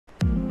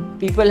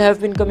People have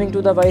been coming to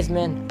the wise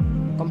man,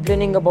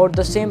 complaining about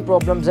the same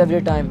problems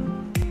every time.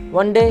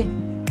 One day,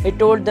 he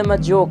told them a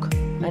joke,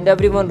 and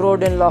everyone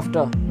roared in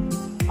laughter.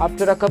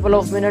 After a couple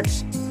of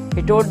minutes,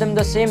 he told them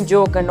the same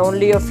joke, and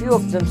only a few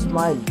of them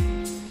smiled.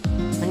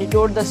 When he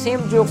told the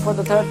same joke for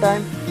the third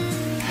time,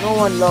 no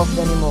one laughed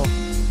anymore.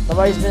 The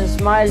wise man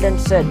smiled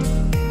and said,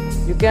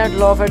 "You can't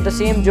laugh at the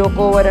same joke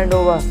over and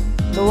over,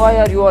 so why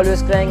are you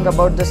always crying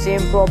about the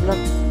same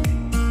problem?"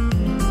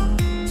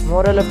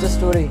 Moral of the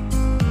story: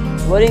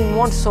 worrying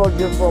won't solve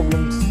your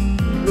problems.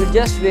 It will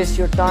just waste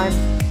your time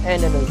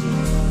and energy.